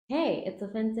Hey, it's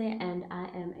Ofente, and I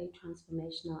am a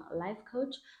transformational life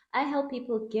coach. I help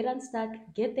people get unstuck,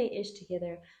 get their ish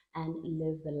together, and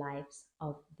live the lives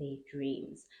of their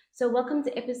dreams. So, welcome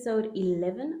to episode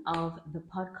 11 of the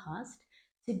podcast.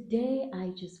 Today,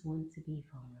 I just want to be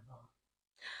vulnerable.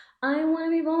 I want to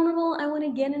be vulnerable. I want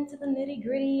to get into the nitty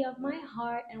gritty of my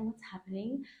heart and what's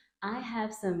happening. I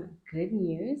have some good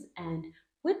news, and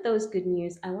with those good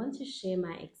news, I want to share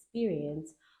my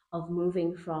experience of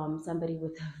moving from somebody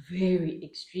with a very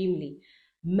extremely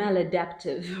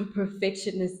maladaptive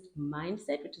perfectionist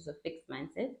mindset, which is a fixed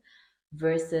mindset,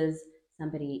 versus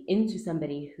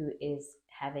somebody who is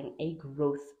having a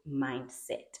growth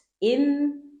mindset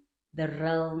in the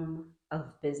realm of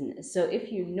business. So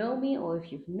if you know me or if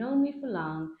you've known me for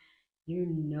long, you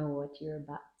know what you're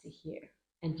about to hear.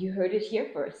 And you heard it here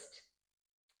first.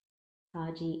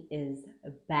 Taji is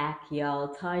back,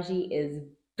 y'all. Taji is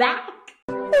back.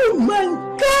 Oh my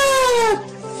God!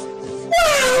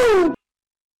 Wow!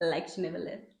 Like she never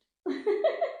left.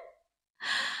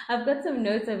 I've got some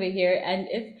notes over here, and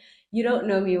if you don't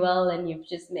know me well and you've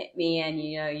just met me and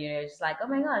you're just like, oh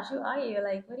my gosh, who are you? You're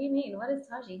like, what do you mean? What is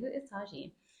Taji? Who is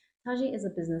Taji? Taji is a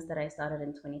business that I started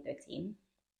in 2013,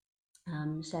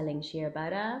 selling sheer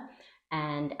butter,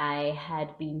 and I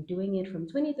had been doing it from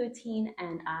 2013,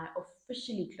 and I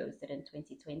officially closed it in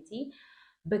 2020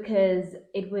 because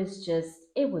it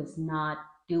was not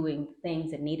doing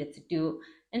things it needed to do.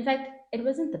 In fact, it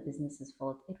wasn't the business's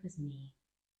fault. It was me.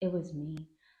 It was me.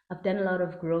 I've done a lot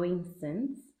of growing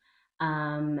since.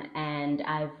 And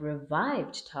I've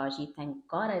revived Taji. Thank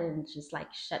God I didn't just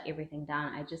like shut everything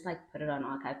down. I just like put it on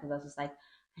archive because I was just like,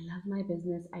 I love my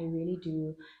business. I really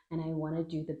do. And I want to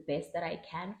do the best that I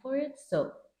can for it.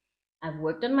 So I've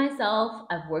worked on myself,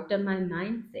 I've worked on my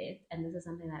mindset, and this is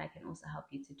something that I can also help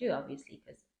you to do, obviously,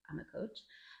 because I'm a coach.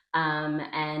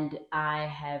 And I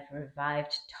have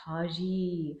revived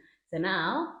Taji. So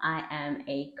now I am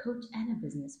a coach and a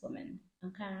businesswoman.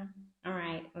 Okay. All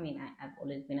right. I mean, I've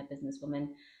always been a businesswoman.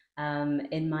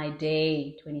 In my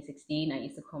day, 2016, I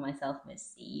used to call myself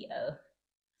Miss CEO.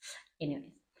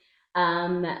 Anyways,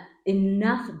 um,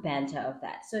 enough banter of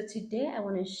that. So today I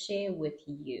want to share with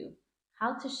you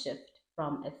how to shift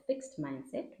from a fixed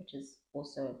mindset, which is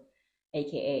also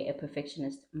aka a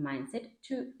perfectionist mindset,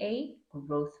 to a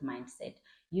growth mindset.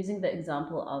 Using the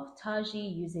example of Taji,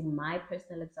 using my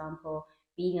personal example,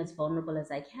 being as vulnerable as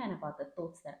I can about the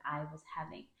thoughts that I was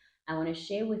having. I want to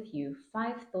share with you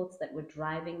 5 thoughts that were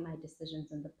driving my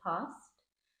decisions in the past,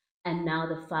 and now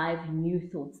the 5 new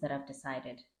thoughts that I've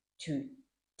decided to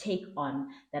take on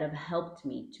that have helped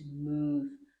me to move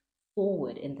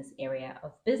forward in this area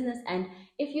of business. And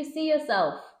if you see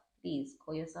yourself, please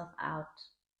call yourself out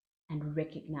and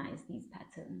recognize these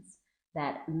patterns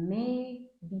that may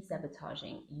be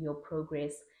sabotaging your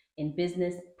progress in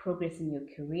business, progress in your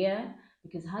career,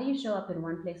 because how you show up in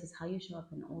one place is how you show up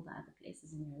in all the other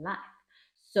places in your life.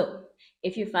 So,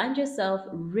 if you find yourself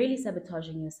really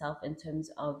sabotaging yourself in terms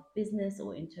of business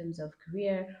or in terms of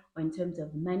career or in terms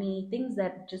of money, things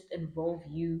that just involve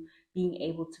you being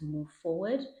able to move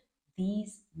forward,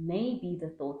 these may be the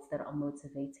thoughts that are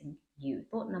motivating you.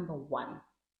 Thought number one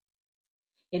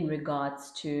in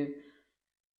regards to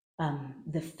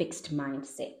the fixed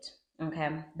mindset. Okay,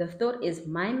 the thought is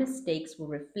my mistakes will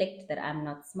reflect that I'm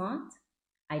not smart.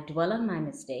 I dwell on my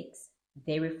mistakes,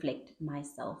 they reflect my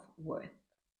self worth.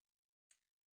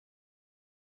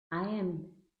 I am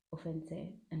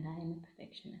offensive and I am a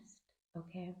perfectionist.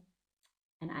 Okay,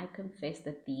 and I confess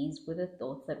that these were the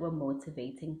thoughts that were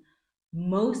motivating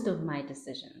most of my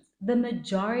decisions, the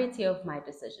majority of my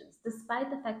decisions, despite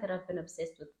the fact that I've been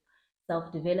obsessed with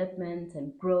self development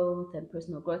and growth and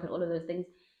personal growth and all of those things.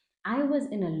 I was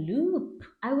in a loop.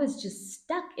 I was just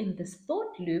stuck in this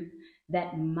thought loop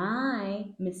that my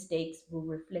mistakes will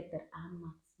reflect that I'm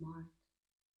not smart.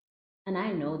 And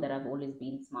I know that I've always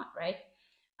been smart, right?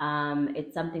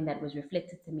 It's something that was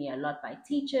reflected to me a lot by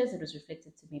teachers. It was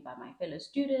reflected to me by my fellow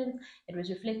students. It was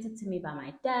reflected to me by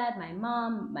my dad, my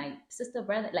mom, my sister,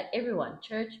 brother, like everyone.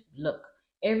 Church, look,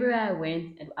 everywhere I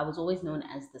went, and I was always known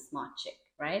as the smart chick,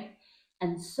 right?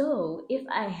 And so, if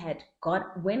I had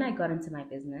when I got into my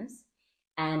business,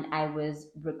 and I was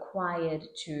required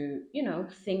to,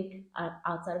 think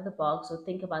outside of the box or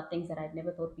think about things that I'd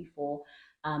never thought before,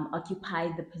 occupy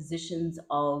the positions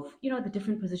of, the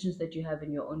different positions that you have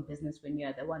in your own business when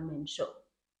you're the one man show.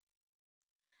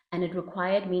 And it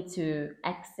required me to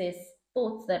access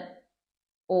thoughts that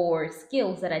or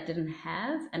skills that I didn't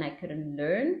have and I couldn't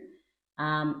learn,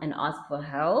 and ask for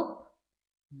help.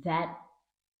 That,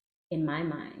 in my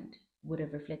mind, would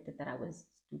have reflected that I was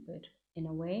stupid in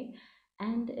a way.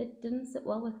 And it didn't sit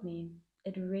well with me.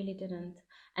 It really didn't.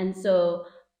 And so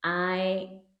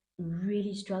I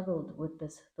really struggled with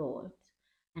this thought.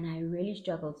 And I really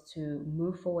struggled to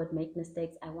move forward, make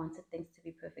mistakes. I wanted things to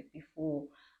be perfect before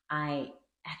I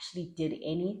actually did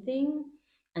anything.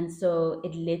 And so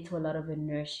it led to a lot of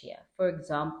inertia. For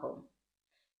example,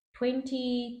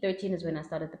 2013 is when I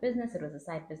started the business. It was a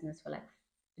side business for like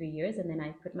 3 years, and then I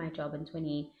quit my job in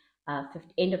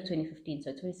end of 2015.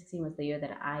 So 2016 was the year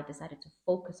that I decided to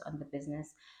focus on the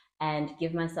business and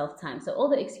give myself time. So all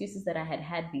the excuses that I had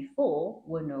had before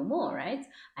were no more, right?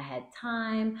 I had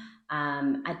time.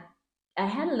 I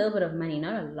had a little bit of money,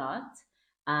 not a lot.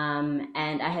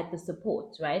 And I had the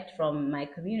support, right, from my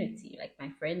community, like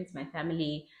my friends, my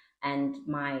family, and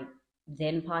my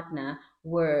then partner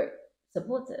were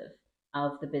supportive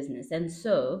of the business. And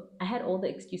so I had all the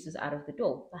excuses out of the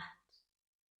door.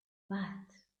 But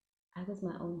I was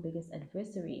my own biggest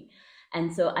adversary.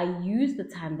 And so I used the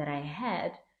time that I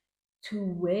had to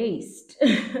waste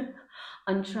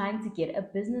on trying to get a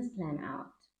business plan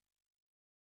out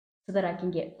so that I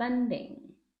can get funding.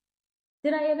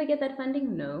 Did I ever get that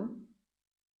funding? No.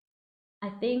 I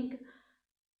think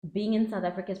being in South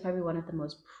Africa is probably one of the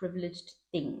most privileged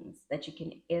things that you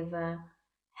can ever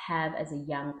have as a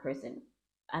young person.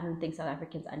 I don't think South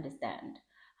Africans understand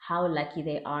how lucky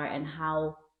they are and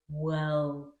how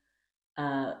well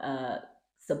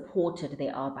supported they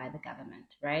are by the government,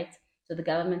 right? So the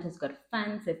government has got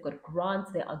funds, they've got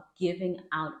grants, they are giving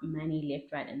out money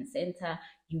left, right, and center.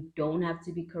 You don't have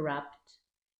to be corrupt.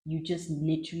 You just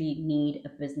literally need a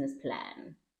business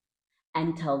plan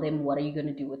and tell them what are you going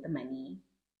to do with the money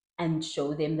and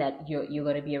show them that you're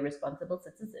going to be a responsible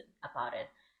citizen about it.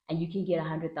 And you can get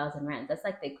 100,000 rand. That's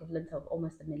like the equivalent of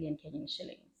almost a million Kenyan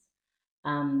shillings.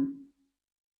 Um,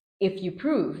 if you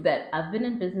prove that I've been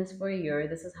in business for a year,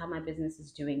 this is how my business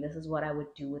is doing, this is what I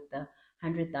would do with the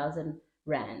 100,000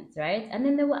 rands, right? And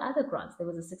then there were other grants. There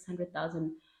was a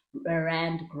 600,000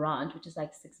 rand grant, which is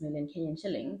like 6 million Kenyan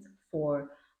shillings for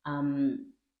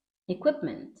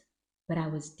equipment. But I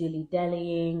was dilly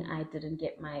dallying. I didn't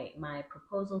get my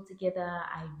proposal together.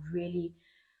 I really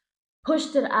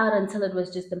pushed it out until it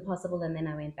was just impossible, and then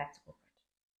I went back to corporate.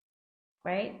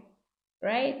 Right,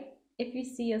 right. If you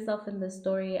see yourself in the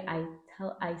story, I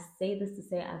say this to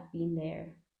say I've been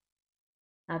there.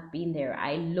 I've been there.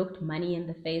 I looked money in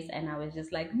the face and I was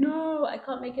just like, no, I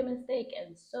can't make a mistake.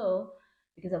 And so,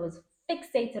 because I was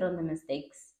fixated on the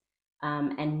mistakes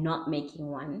and not making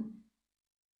one,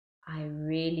 I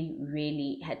really,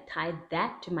 really had tied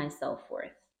that to my self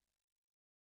worth.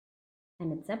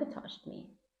 And it sabotaged me.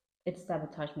 It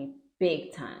sabotaged me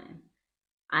big time.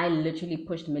 I literally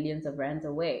pushed millions of rands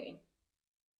away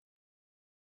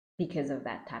because of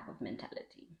that type of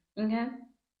mentality. Okay?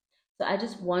 So I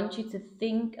just want you to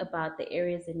think about the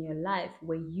areas in your life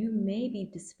where you may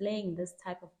be displaying this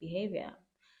type of behavior.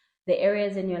 The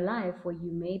areas in your life where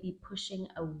you may be pushing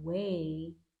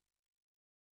away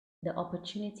the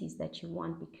opportunities that you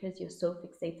want because you're so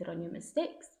fixated on your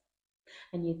mistakes.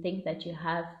 And you think that you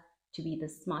have to be the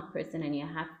smart person and you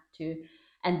have to,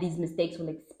 and these mistakes will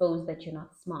expose that you're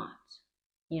not smart,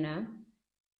 you know?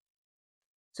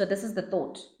 So this is the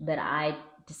thought that I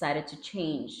decided to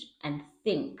change and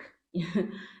think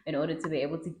in order to be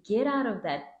able to get out of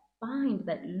that bind,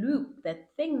 that loop, that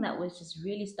thing that was just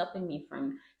really stopping me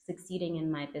from succeeding in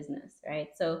my business, right?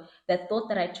 So that thought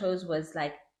that I chose was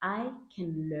like, I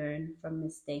can learn from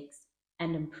mistakes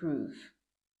and improve.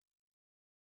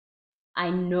 I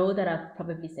know that I've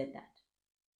probably said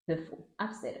that before.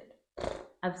 I've said it.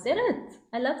 I've said it.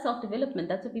 I love self development.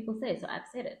 That's what people say. So I've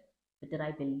said it. But did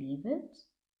I believe it?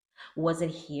 Was it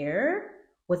here?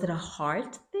 Was it a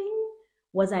heart thing?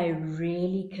 Was I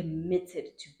really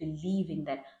committed to believing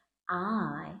that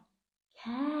I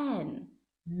can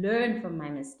learn from my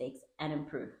mistakes and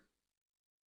improve?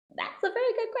 That's a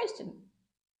very good question.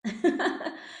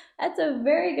 That's a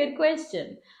very good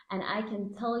question. And I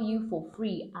can tell you for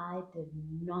free, I did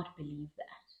not believe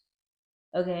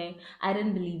that. Okay, I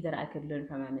didn't believe that I could learn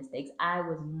from my mistakes. I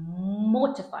was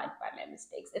mortified by my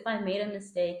mistakes. If I made a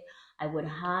mistake, I would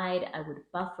hide, I would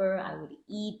buffer, I would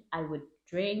eat, I would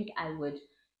drink, I would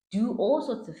do all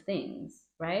sorts of things,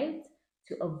 right?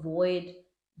 To avoid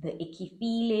the icky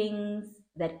feelings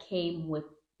that came with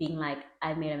being like,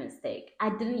 I made a mistake. I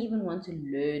didn't even want to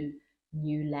learn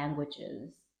new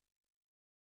languages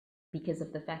because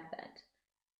of the fact that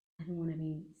I don't want to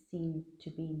be seen to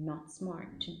be not smart,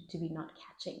 to be not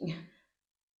catching.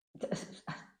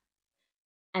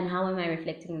 And how am I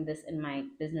reflecting on this in my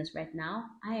business right now?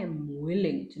 I am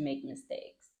willing to make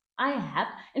mistakes. I have,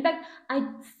 in fact, I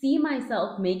see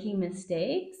myself making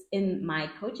mistakes in my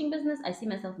coaching business. I see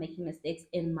myself making mistakes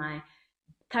in my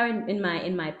current in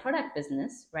my product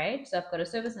business, right? So I've got a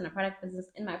service and a product business.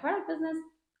 In my product business,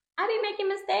 I be making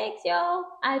mistakes, yo.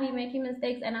 I be making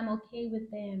mistakes, and I'm okay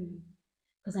with them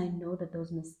because I know that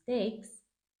those mistakes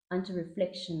aren't a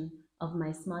reflection of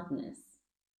my smartness.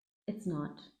 It's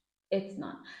not. It's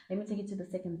not. Let me take you to the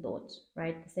second thought,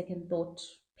 right? The second thought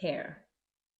pair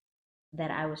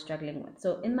that I was struggling with.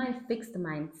 So in my fixed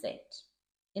mindset,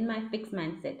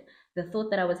 the thought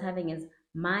that I was having is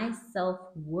my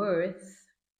self-worth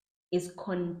is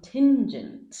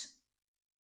contingent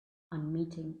on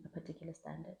meeting a particular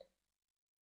standard.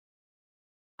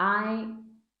 I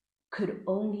could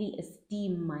only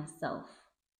esteem myself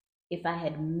if I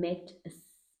had met a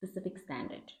specific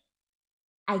standard.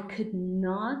 I could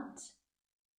not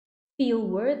feel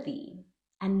worthy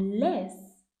unless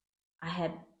I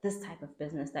had this type of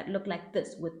business that looked like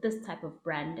this with this type of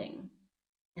branding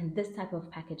and this type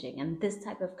of packaging and this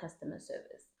type of customer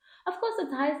service. Of course,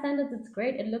 it's high standards, it's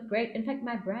great, it looked great. In fact,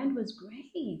 my brand was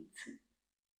great.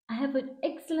 I have an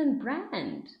excellent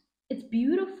brand. It's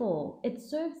beautiful, it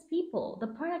serves people, the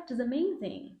product is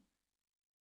amazing.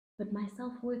 But my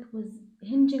self worth was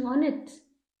hinging on it.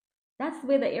 That's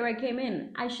where the error came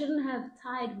in. I shouldn't have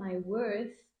tied my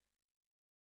worth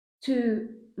to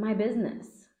my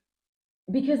business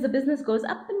because the business goes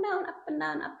up and down, up and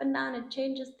down, up and down. It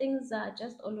changes. Things are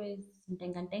just always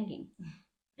thinking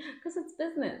because it's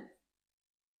business,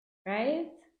 right?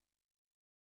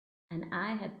 And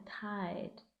I had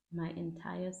tied my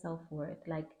entire self-worth.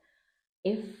 Like,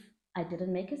 if I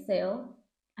didn't make a sale,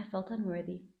 I felt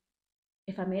unworthy.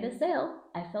 If I made a sale,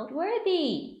 I felt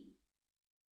worthy,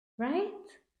 right?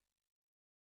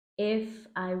 If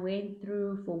I went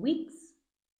through for weeks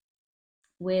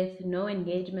with no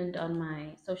engagement on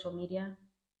my social media,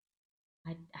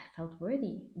 I felt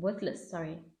worthless,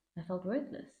 sorry. I felt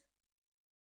worthless.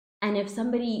 And if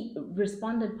somebody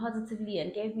responded positively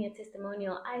and gave me a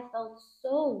testimonial, I felt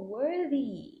so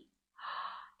worthy.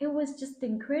 It was just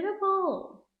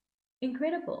incredible.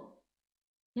 Incredible.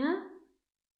 Yeah.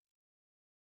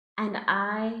 And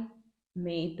I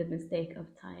made the mistake of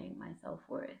tying my self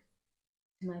worth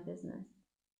to my business.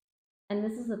 And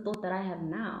this is a thought that I have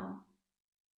now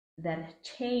that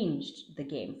changed the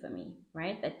game for me,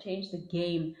 right? That changed the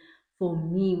game for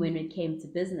me when it came to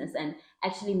business and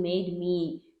actually made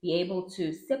me be able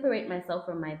to separate myself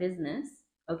from my business.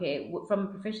 Okay, from a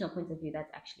professional point of view,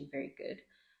 that's actually very good.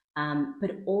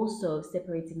 But also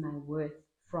separating my worth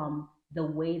from the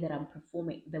way that I'm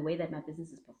performing, the way that my business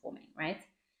is performing, right?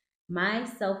 My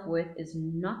self worth is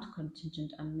not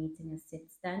contingent on meeting a set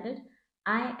standard.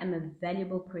 I am a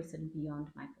valuable person beyond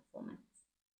my performance.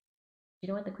 You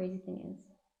know what the crazy thing is?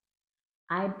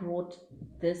 I brought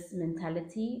this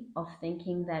mentality of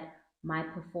thinking that my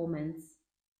performance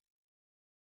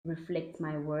reflects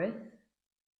my worth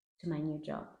to my new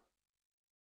job.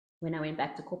 When I went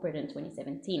back to corporate in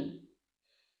 2017,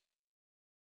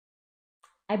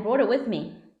 I brought it with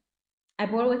me. I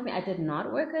did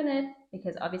not work on it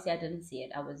because obviously I didn't see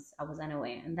it. I was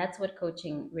unaware, and that's what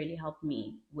coaching really helped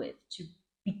me with, to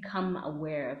become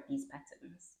aware of these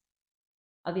patterns.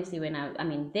 Obviously, when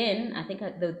then I think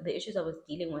the issues I was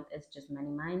dealing with is just money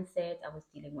mindset. I was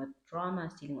dealing with drama. I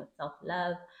was dealing with self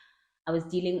love. I was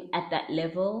dealing at that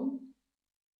level.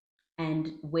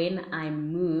 And when I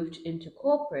moved into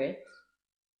corporate,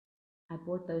 I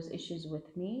brought those issues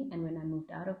with me. And when I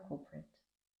moved out of corporate,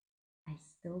 I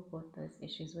still brought those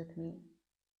issues with me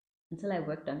until I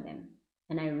worked on them.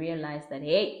 And I realized that,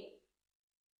 hey,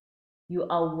 you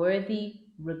are worthy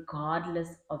regardless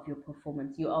of your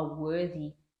performance. You are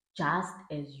worthy just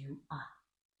as you are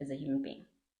as a human being.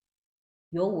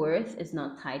 Your worth is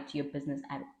not tied to your business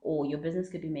at all. Your business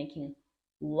could be making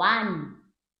 1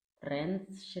 rand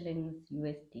shillings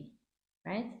USD,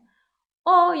 right?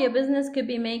 Or your business could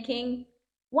be making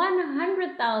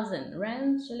 100,000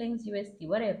 rand shillings USD,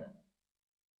 whatever.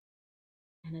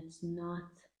 And it's not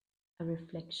a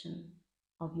reflection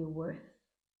of your worth.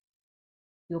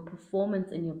 Your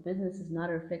performance in your business is not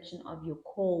a reflection of your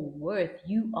core worth.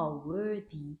 You are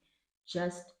worthy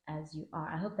just as you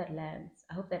are. I hope that lands.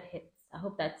 I hope that hits. I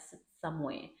hope that sits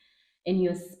somewhere in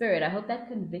your spirit. I hope that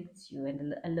convicts you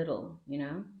and a little,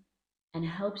 and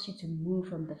helps you to move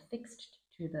from the fixed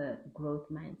to the growth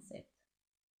mindset.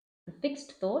 The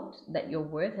fixed thought that your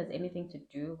worth has anything to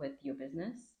do with your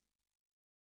business,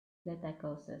 let that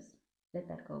go, sis. Let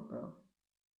that go, bro.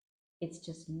 It's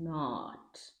just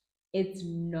not. It's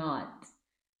not.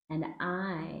 And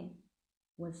I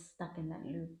was stuck in that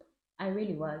loop. I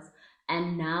really was.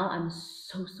 And now I'm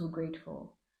so, so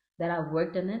grateful that I've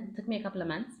worked on it. It took me a couple of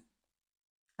months.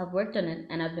 I've worked on it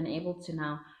and I've been able to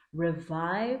now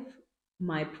revive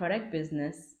my product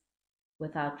business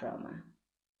without drama.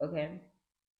 Okay?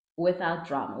 Without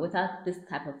drama, without this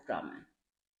type of drama.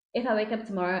 If I wake up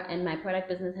tomorrow and my product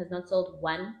business has not sold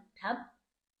one tub,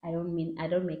 I don't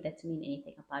make that to mean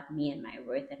anything about me and my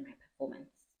worth and my performance.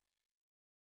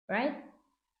 Right?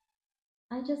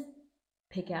 I just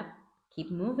pick up,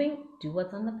 keep moving, do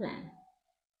what's on the plan,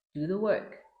 do the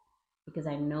work, because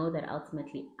I know that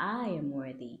ultimately I am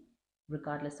worthy,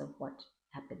 regardless of what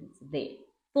happens there.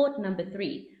 Thought number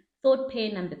three, thought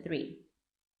pair number three.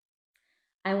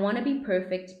 I want to be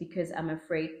perfect because I'm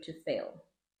afraid to fail.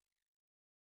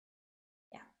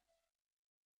 Yeah,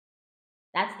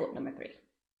 that's thought number three.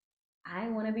 I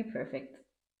want to be perfect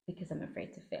because I'm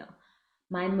afraid to fail.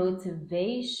 My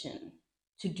motivation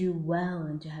to do well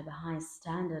and to have a high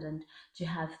standard and to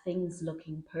have things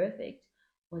looking perfect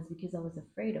was because I was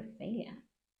afraid of failure.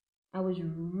 I was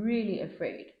really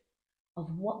afraid of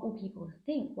what will people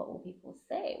think, what will people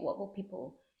say, what will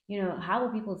people, how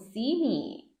will people see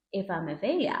me if I'm a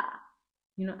failure?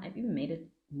 I've even made it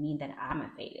mean that I'm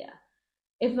a failure.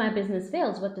 If my business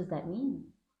fails, what does that mean?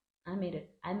 I made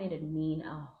it mean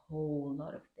a whole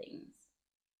lot of things.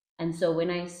 And so when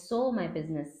I saw my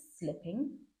business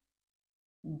slipping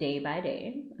day by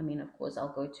day, I mean, of course,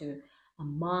 I'll go to a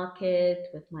market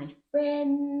with my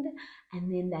friend,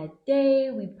 and then that day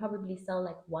we'd probably sell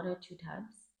like one or two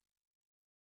tubs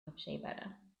of shea butter.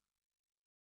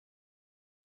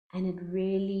 And it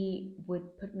really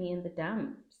would put me in the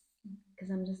dumps because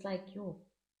I'm just like, yo,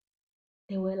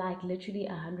 there were like literally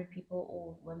 100 people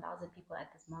or 1,000 people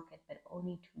at this market, but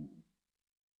only two.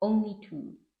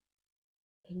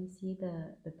 Can you see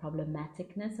the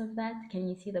problematicness of that? Can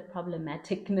you see the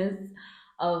problematicness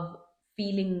of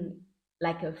feeling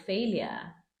like a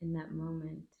failure in that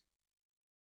moment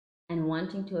and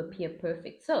wanting to appear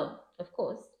perfect? So, of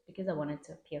course, because I wanted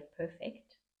to appear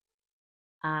perfect,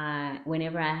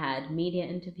 whenever I had media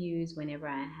interviews, whenever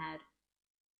I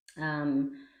had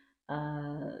um,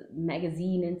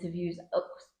 magazine interviews,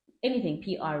 anything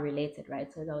PR related,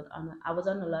 right? So I was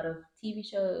on a lot of TV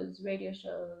shows, radio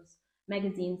shows,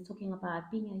 magazines talking about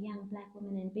being a young black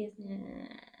woman in business.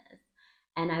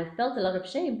 And I felt a lot of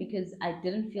shame because I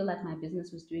didn't feel like my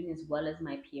business was doing as well as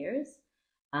my peers.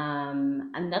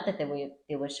 And not that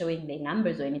they were showing their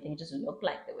numbers or anything, it just looked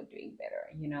like they were doing better.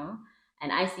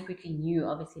 And I secretly knew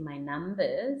obviously my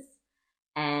numbers,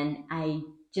 and I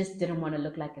just didn't want to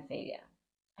look like a failure.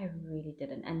 I really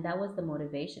didn't, and that was the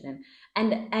motivation.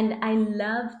 And I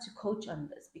love to coach on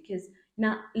this because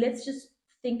now let's just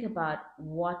think about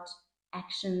what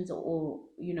actions or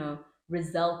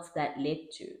results that led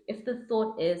to. If the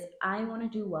thought is I want to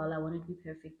do well, I want to be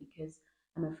perfect because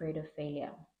I'm afraid of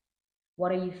failure.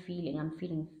 What are you feeling? I'm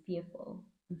feeling fearful.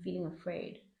 I'm feeling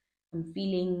afraid. I'm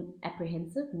feeling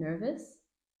apprehensive, nervous.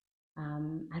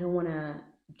 I don't want to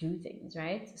do things,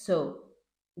 right? So,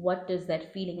 what does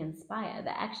that feeling inspire?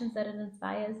 The actions that it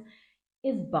inspires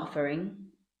is buffering.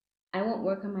 I won't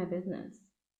work on my business.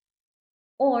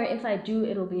 Or if I do,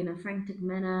 it'll be in a frantic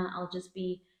manner. I'll just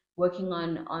be working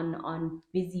on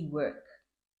busy work,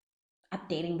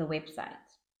 updating the website.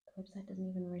 The website doesn't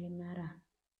even really matter.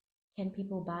 Can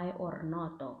people buy or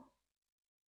not though?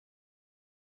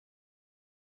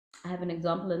 I have an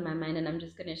example in my mind and I'm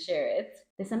just gonna share it.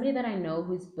 There's somebody that I know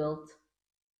who's built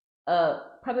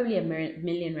probably a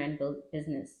million rand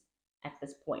business at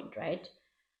this point, right?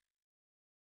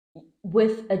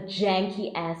 With a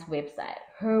janky ass website.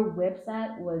 Her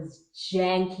website was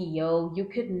janky, yo. You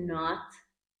could not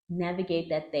navigate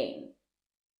that thing.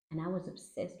 And I was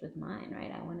obsessed with mine,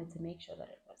 right? I wanted to make sure that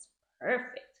it was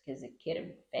perfect because it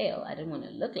couldn't fail. I didn't want to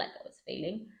look like I was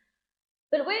failing.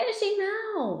 But where is she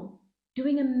now?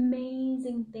 Doing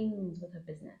amazing things with her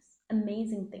business.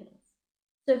 Amazing things.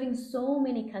 Serving so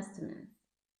many customers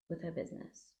with her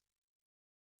business.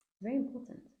 Very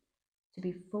important to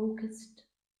be focused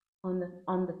on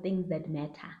the things that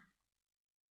matter.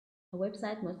 A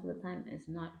website most of the time is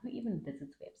not. Who even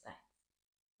visits websites?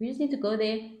 We just need to go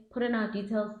there, put in our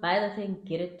details, buy the thing,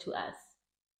 get it to us.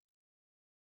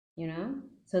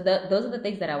 So those are the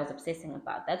things that I was obsessing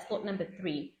about. That's thought number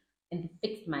three in the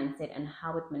fixed mindset and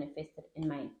how it manifested in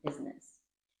my business.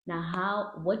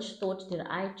 Now, which thought did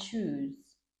I choose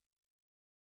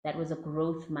that was a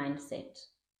growth mindset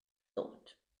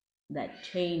thought that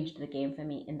changed the game for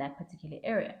me in that particular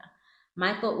area?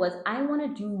 My thought was, I want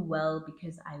to do well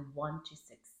because I want to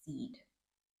succeed.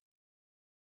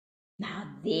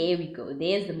 Now, there we go.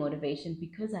 There's the motivation,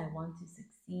 because I want to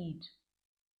succeed.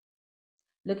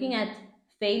 Looking at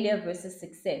failure versus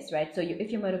success, right? So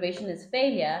if your motivation is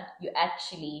failure, you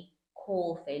actually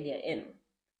call failure in.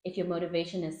 If your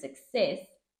motivation is success,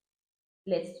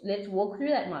 Let's walk through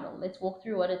that model. Let's walk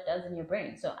through what it does in your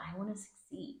brain. So I want to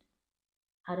succeed.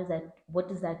 What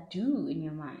does that do in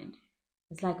your mind?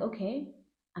 It's like, okay,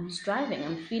 I'm striving,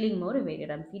 I'm feeling motivated,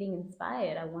 I'm feeling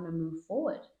inspired, I want to move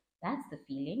forward. That's the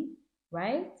feeling,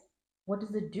 right? What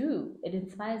does it do? It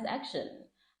inspires action.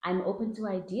 I'm open to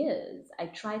ideas. I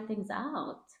try things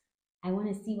out. I want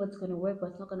to see what's going to work,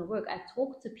 what's not going to work. I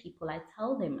talk to people. I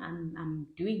tell them I'm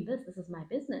doing this. This is my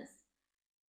business.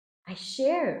 I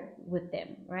share with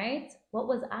them, right? What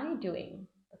was I doing?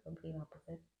 The complete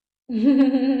opposite.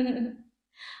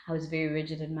 I was very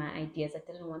rigid in my ideas. I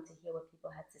didn't want to hear what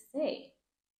people had to say.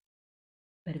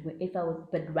 But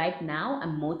right now,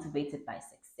 I'm motivated by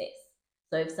success.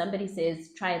 So if somebody says,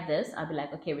 try this, I'll be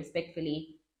like, okay,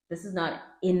 respectfully, this is not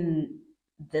in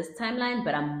this timeline,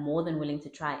 but I'm more than willing to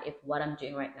try. If what I'm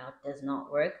doing right now does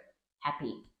not work,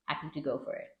 happy to go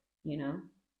for it, you know,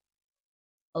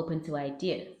 open to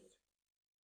ideas.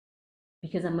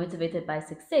 Because I'm motivated by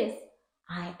success,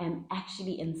 I am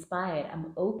actually inspired.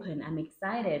 I'm open. I'm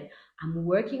excited. I'm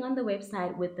working on the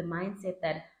website with the mindset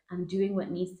that I'm doing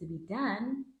what needs to be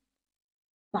done,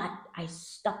 but I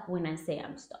stop when I say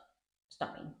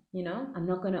stopping. You know, I'm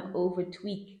not going to over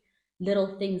tweak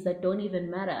little things that don't even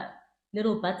matter,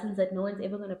 little buttons that no one's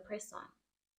ever going to press on.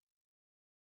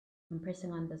 I'm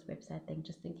pressing on this website thing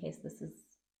just in case this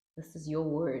is your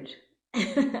word.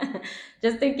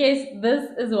 Just in case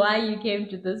this is why you came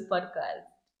to this podcast,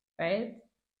 right?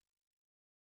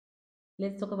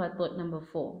 Let's talk about thought number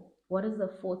 4. What is the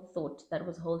fourth thought that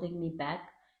was holding me back,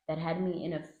 that had me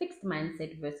in a fixed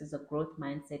mindset versus a growth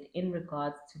mindset in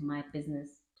regards to my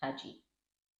business, Taji?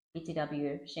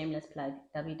 BTW, shameless plug,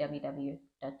 www.taji.co.za.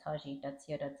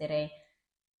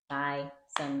 Buy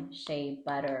some shea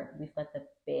butter. We've got the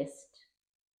best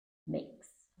mix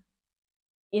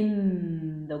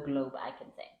in the globe, I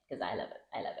can say, because I love it.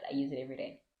 I love it. I use it every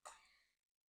day.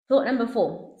 Thought number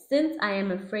 4. Since I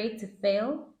am afraid to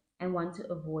fail, I want to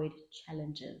avoid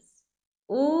challenges.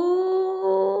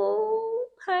 Ooh,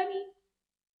 honey.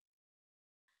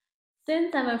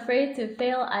 Since I'm afraid to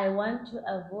fail, I want to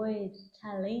avoid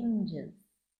challenges.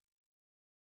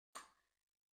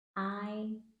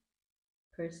 I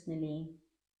personally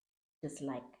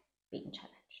dislike being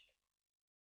challenged.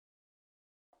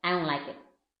 I don't like it.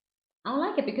 I don't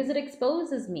like it because it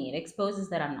exposes me. It exposes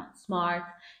that I'm not smart.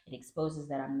 It exposes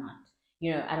that I'm not,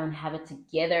 I don't have it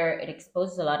together. It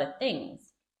exposes a lot of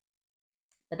things.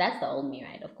 But that's the old me,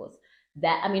 right? Of course.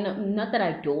 That, I mean, not that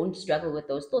I don't struggle with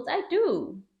those thoughts. I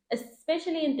do,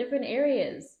 especially in different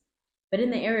areas. But in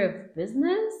the area of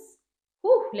business,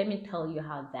 whew, let me tell you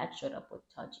how that showed up with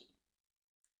Taji.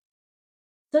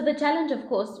 So the challenge, of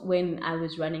course, when I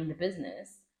was running the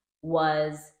business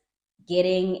was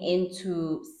getting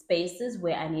into spaces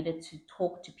where I needed to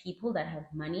talk to people that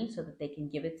have money so that they can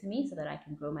give it to me so that I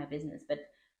can grow my business. But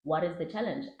what is the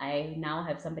challenge? I now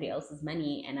have somebody else's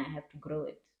money and I have to grow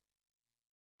it.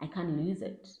 I can't lose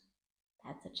it.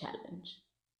 That's a challenge.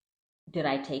 Did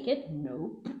I take it?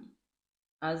 Nope.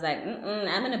 I was like,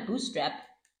 I'm in a bootstrap.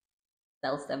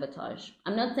 Self-sabotage.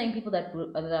 I'm not saying people that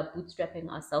are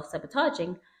bootstrapping are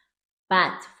self-sabotaging,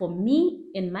 but for me,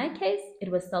 in my case,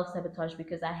 it was self-sabotage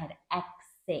because I had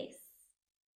access.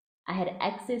 I had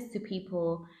access to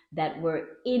people that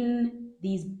were in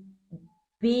these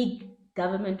big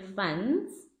government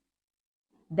funds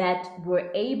that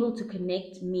were able to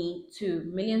connect me to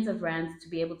millions of rands to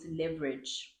be able to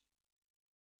leverage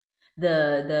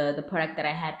the product that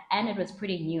I had. And it was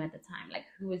pretty new at the time. Like,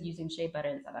 who was using shea butter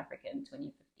in South Africa in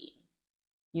 2015?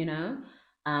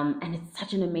 And it's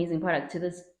such an amazing product to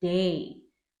this day.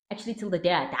 Actually, till the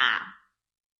day I die,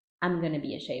 I'm gonna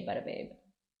be a shea butter babe.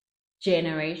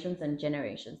 Generations and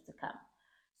generations to come.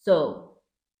 So,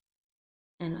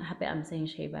 and happy I'm saying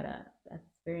shea butter. That's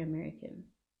very American.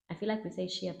 I feel like we say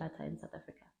shea butter in South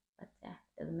Africa, but yeah,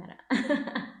 doesn't matter.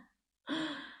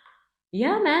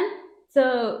 Yeah, man.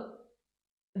 So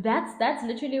that's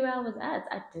literally where I was at.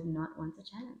 I did not want a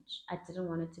challenge. I didn't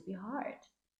want it to be hard.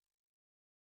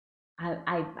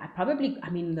 I probably, I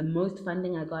mean, the most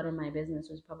funding I got in my business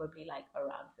was probably like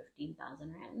around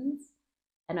 15,000 rands.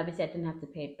 And obviously, I didn't have to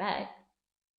pay it back.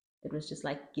 It was just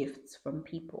like gifts from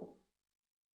people.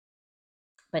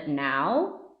 But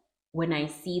now, when I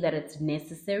see that it's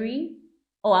necessary,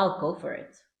 oh, I'll go for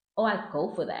it. Oh, I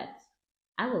go for that.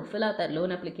 I will fill out that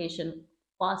loan application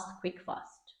fast, quick,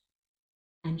 fast,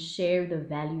 and share the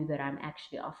value that I'm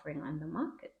actually offering on the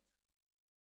market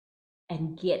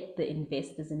and get the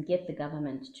investors and get the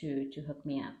government to hook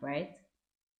me up, right?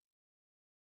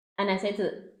 And I say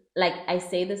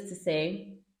this to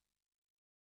say,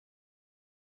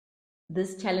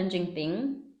 this challenging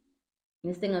thing,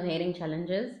 this thing of hating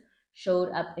challenges,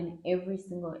 showed up in every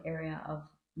single area of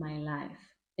my life.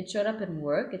 It showed up in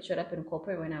work, it showed up in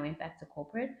corporate when I went back to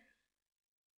corporate.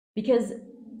 Because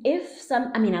if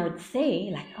some, I mean, I would say,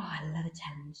 like, oh, I love a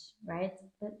challenge, right?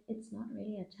 But it's not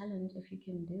really a challenge if you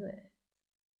can do it,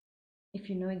 if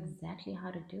you know exactly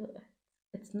how to do it.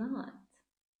 It's not.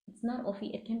 It's not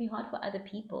offy. It can be hard for other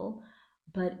people,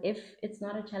 but if it's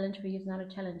not a challenge for you, it's not a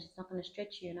challenge. It's not going to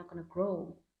stretch you. You're not going to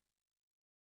grow.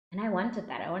 And I wanted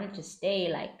that. I wanted to stay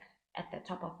like at the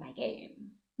top of my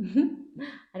game.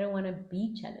 I don't want to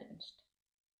be challenged.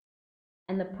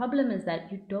 And the problem is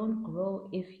that you don't grow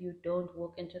if you don't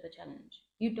walk into the challenge.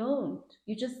 You don't.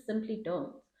 You just simply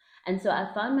don't. And so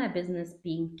I found my business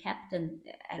being capped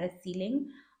at a ceiling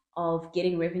of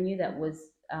getting revenue that was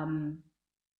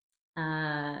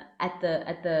at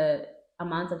the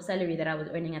amount of salary that I was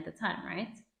earning at the time,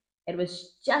 right? It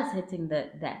was just hitting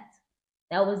that.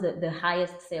 That was the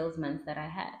highest sales month that I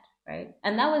had, right?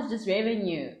 And that was just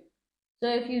revenue. So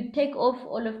if you take off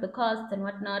all of the costs and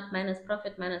whatnot, minus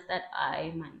profit, minus that,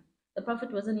 man, the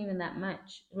profit wasn't even that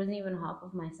much. It wasn't even half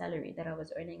of my salary that I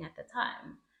was earning at the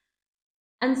time.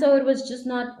 And so it was just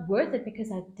not worth it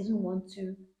because I didn't want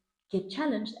to get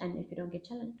challenged. And if you don't get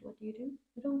challenged, what do?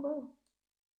 You don't grow.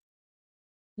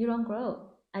 You don't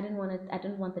grow. I didn't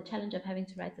want the challenge of having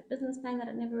to write a business plan that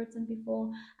I'd never written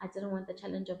before. I didn't want the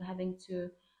challenge of having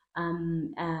to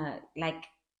like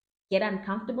get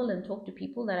uncomfortable and talk to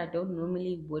people that I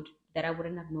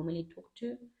wouldn't have normally talked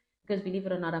to. Because believe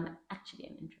it or not, I'm actually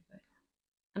an introvert.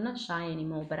 I'm not shy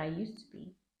anymore, but I used to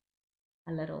be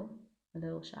a little, a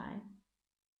little shy.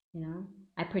 You know,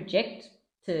 I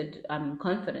projected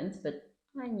confidence, but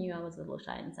I knew I was a little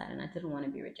shy inside, and I didn't want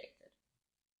to be rejected.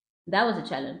 That was a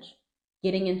challenge.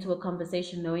 Getting into a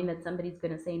conversation knowing that somebody's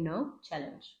going to say no,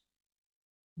 challenge.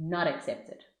 Not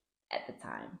accepted at the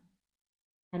time.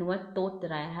 And what thought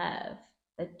did I have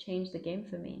that changed the game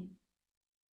for me?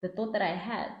 The thought that I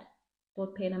had,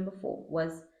 thought pair number 4,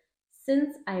 was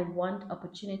since I want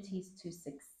opportunities to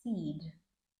succeed,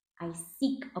 I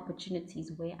seek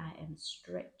opportunities where I am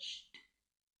stretched.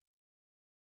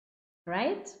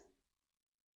 Right?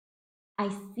 I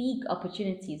seek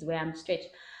opportunities where I'm stretched.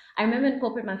 I remember in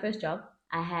corporate, my first job,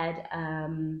 I had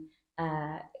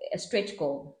a stretch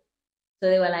goal. So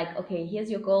they were like, okay,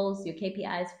 here's your goals, your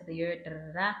KPIs for the year, da,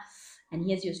 da, da, and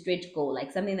here's your stretch goal,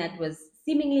 like something that was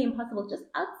seemingly impossible, just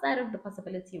outside of the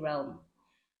possibility realm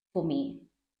for me.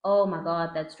 Oh my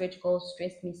God, that stretch goal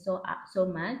stressed me so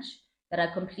much that I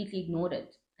completely ignored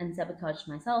it and sabotaged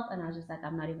myself. And I was just like,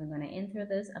 I'm not even going to enter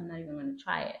this. I'm not even going to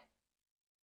try it.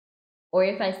 Or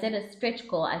if I set a stretch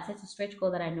goal, I set a stretch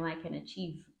goal that I know I can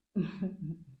achieve.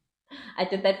 I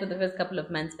did that for the first couple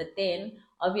of months, but then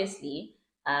obviously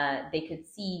they could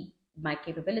see my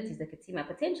capabilities, they could see my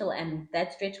potential, and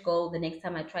that stretch goal. The next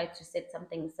time I tried to set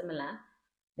something similar,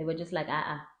 they were just like,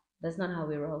 that's not how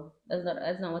we roll. That's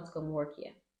not what's going to work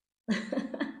here.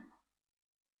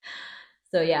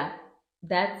 So yeah,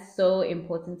 that's so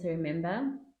important to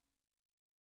remember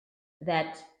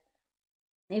that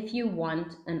if you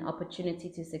want an opportunity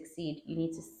to succeed, you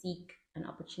need to seek an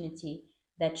opportunity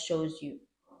that shows you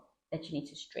that you need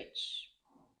to stretch,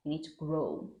 you need to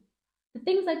grow. The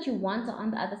things that you want are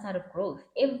on the other side of growth.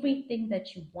 Everything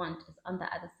that you want is on the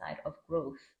other side of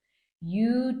growth.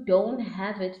 You don't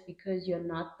have it because you're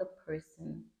not the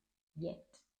person yet.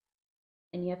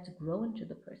 And you have to grow into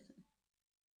the person.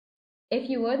 If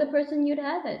you were the person, you'd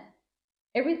have it.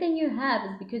 Everything you have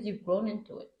is because you've grown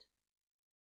into it.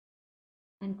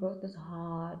 And growth is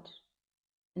hard.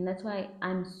 And that's why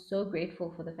I'm so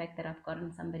grateful for the fact that I've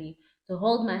gotten somebody to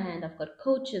hold my hand. I've got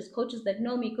coaches that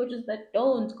know me, coaches that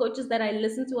don't, coaches that I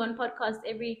listen to on podcasts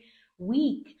every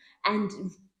week and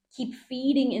keep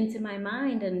feeding into my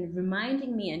mind and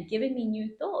reminding me and giving me new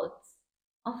thoughts,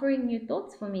 offering new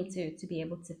thoughts for me to be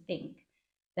able to think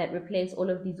that replace all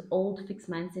of these old fixed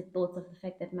mindset thoughts of the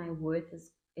fact that my worth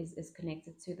is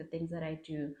connected to the things that I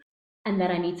do and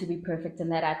that I need to be perfect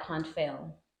and that I can't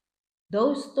fail.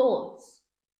 Those thoughts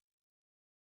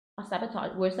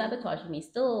were sabotaging me.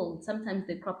 Still, sometimes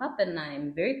they crop up, and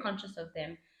I'm very conscious of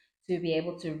them to be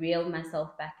able to reel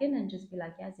myself back in and just be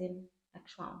like, yes, in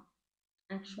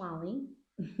actually,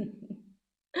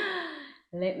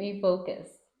 let me focus.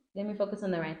 Let me focus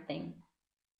on the right thing.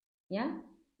 Yeah.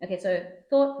 Okay. So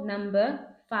thought number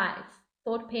 5,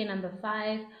 thought pair number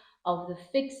 5 of the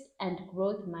fixed and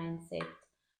growth mindset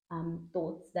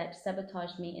thoughts that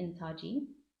sabotaged me in Taji.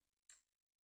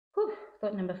 Whew,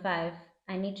 thought number 5.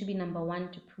 I need to be number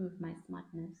 1 to prove my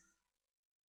smartness.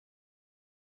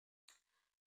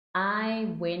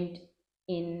 I went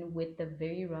in with the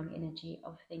very wrong energy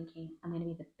of thinking I'm going to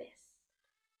be the best.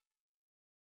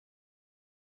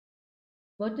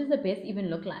 What does the best even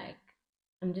look like?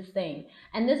 I'm just saying.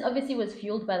 And this obviously was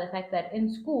fueled by the fact that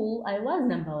in school I was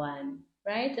number one,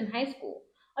 right? In high school.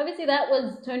 Obviously that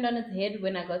was turned on its head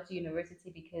when I got to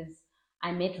university because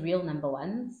I met real number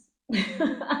ones.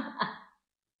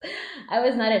 I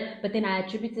was not it, but then I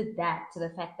attributed that to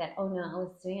the fact that, oh no, I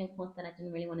was doing a course that I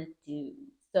didn't really want to do.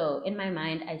 So in my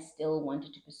mind, I still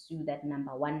wanted to pursue that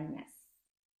number oneness,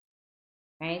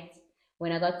 right?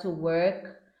 When I got to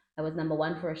work, I was number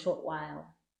one for a short while.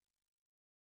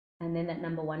 And then that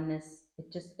number oneness,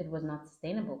 it was not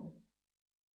sustainable.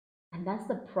 And that's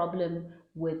the problem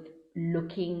with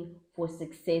looking for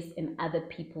success in other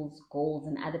people's goals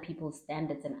and other people's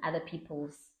standards and other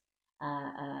people's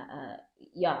uh, uh, uh,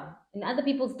 yeah, in other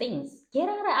people's things. Get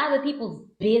out of other people's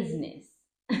business.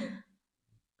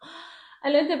 I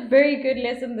learned a very good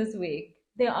lesson this week.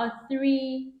 There are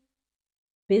three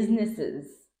businesses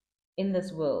in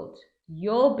this world: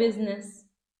 your business,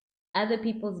 other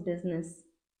people's business,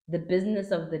 the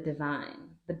business of the divine,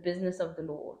 the business of the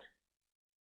Lord.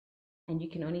 And you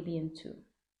can only be in two.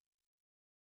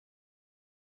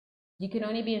 You can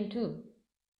only be in two.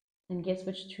 And guess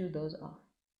which two those are?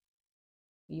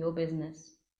 Your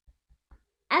business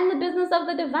and the business of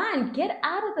the divine. Get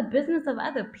out of the business of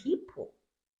other people.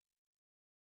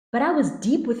 But I was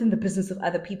deep within the business of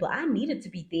other people. I needed to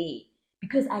be there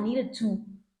because I needed to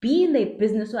be in their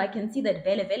business so I can see that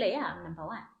vele vele, yeah, I'm number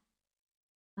one.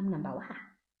 I'm number one.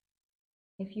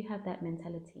 If you have that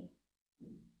mentality,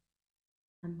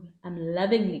 I'm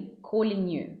lovingly calling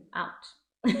you out.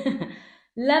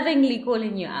 Lovingly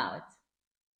calling you out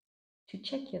to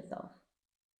check yourself.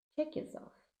 Check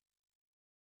yourself.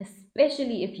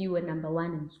 Especially if you were number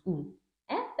one in school.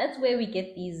 That's where we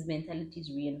get these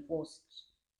mentalities reinforced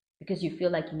because you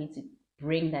feel like you need to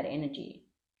bring that energy.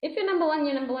 If you're number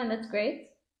one, that's great.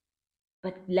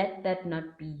 But let that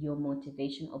not be your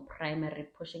motivation or primary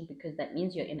pushing because that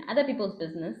means you're in other people's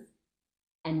business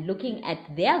and looking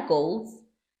at their goals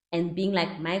and being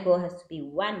like, my goal has to be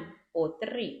one or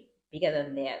three bigger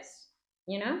than theirs,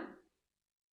 you know?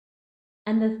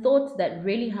 And the thought that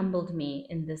really humbled me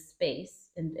in this space,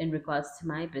 in regards to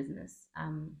my business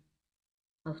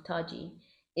of Taji,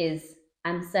 is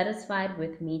I'm satisfied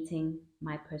with meeting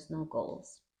my personal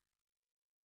goals.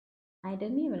 I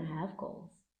didn't even have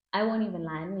goals. I won't even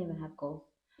lie, I didn't even have goals.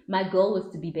 My goal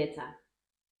was to be better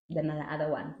than the other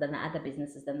ones, than the other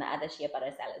businesses, than the other shea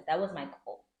butter salads. That was my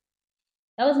goal.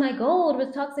 That was my goal. It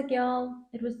was toxic, y'all.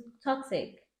 It was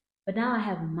toxic. But now I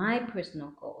have my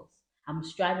personal goals. I'm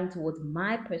striving towards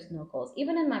my personal goals.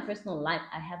 Even in my personal life,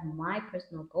 I have my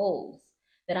personal goals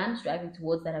that I'm striving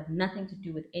towards that have nothing to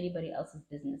do with anybody else's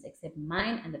business except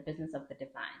mine and the business of the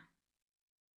divine.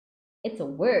 It's a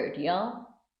word, y'all.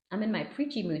 I'm in my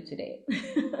preachy mood today.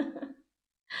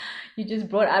 You just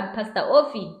brought out Pastor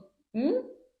Ofi. Hmm?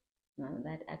 No,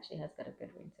 that actually has got a good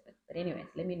ring to it. But anyways,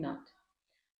 let me not.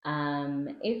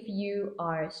 If you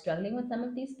are struggling with some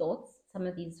of these thoughts, some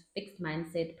of these fixed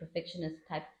mindset, perfectionist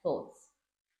type thoughts,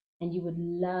 and you would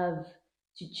love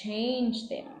to change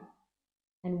them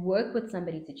and work with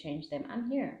somebody to change them, I'm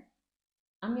here.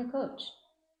 I'm your coach.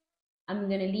 I'm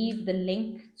going to leave the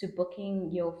link to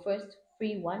booking your first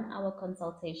free 1 hour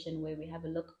consultation where we have a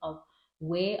look of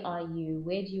where are you,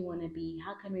 where do you want to be,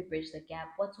 how can we bridge the gap,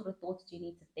 what sort of thoughts do you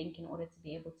need to think in order to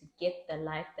be able to get the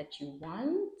life that you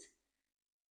want.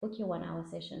 Book your 1 hour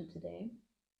session today.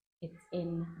 It's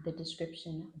in the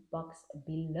description box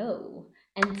below.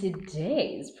 And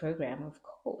today's program, of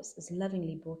course, is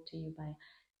lovingly brought to you by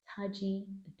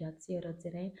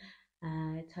Taji.co.za.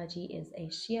 Taji is a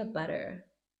shea butter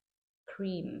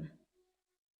cream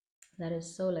that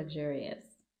is so luxurious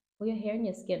for your hair and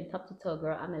your skin, top to toe,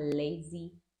 girl. I'm a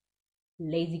lazy,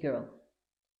 lazy girl.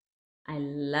 I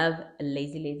love a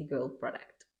lazy girl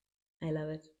product. I love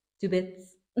it. 2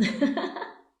 bits.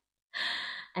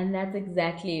 And that's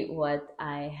exactly what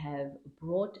I have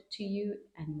brought to you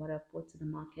and what I've brought to the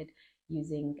market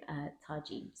using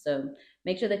Taji. So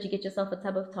make sure that you get yourself a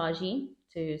tub of Taji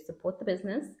to support the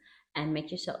business, and make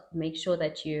sure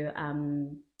that you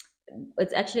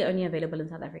it's actually only available in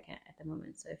South Africa at the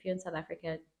moment. So if you're in South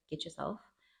Africa, get yourself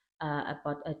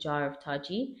a jar of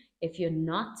Taji. If you're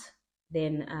not,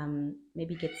 then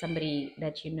maybe get somebody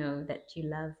that you know that you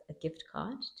love a gift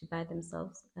card to buy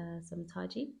themselves some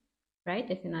Taji, right?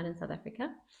 If you're not in South Africa.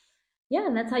 Yeah,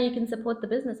 and that's how you can support the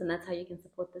business, and that's how you can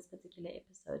support this particular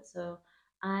episode. So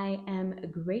I am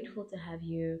grateful to have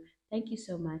you. Thank you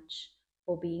so much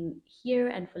for being here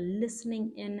and for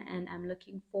listening in, and I'm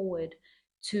looking forward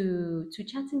to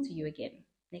chatting to you again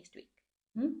next week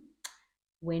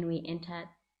when we enter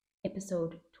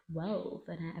episode 12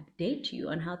 and I update you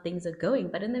on how things are going.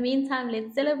 But in the meantime,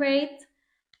 let's celebrate.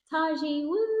 Taji,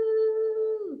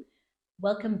 woo!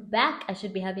 Welcome back. I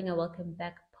should be having a welcome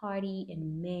back party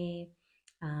in May,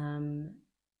 um,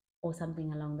 or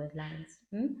something along those lines.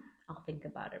 Hmm? I'll think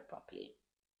about it properly.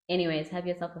 Anyways, have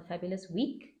yourself a fabulous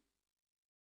week.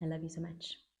 I love you so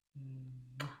much.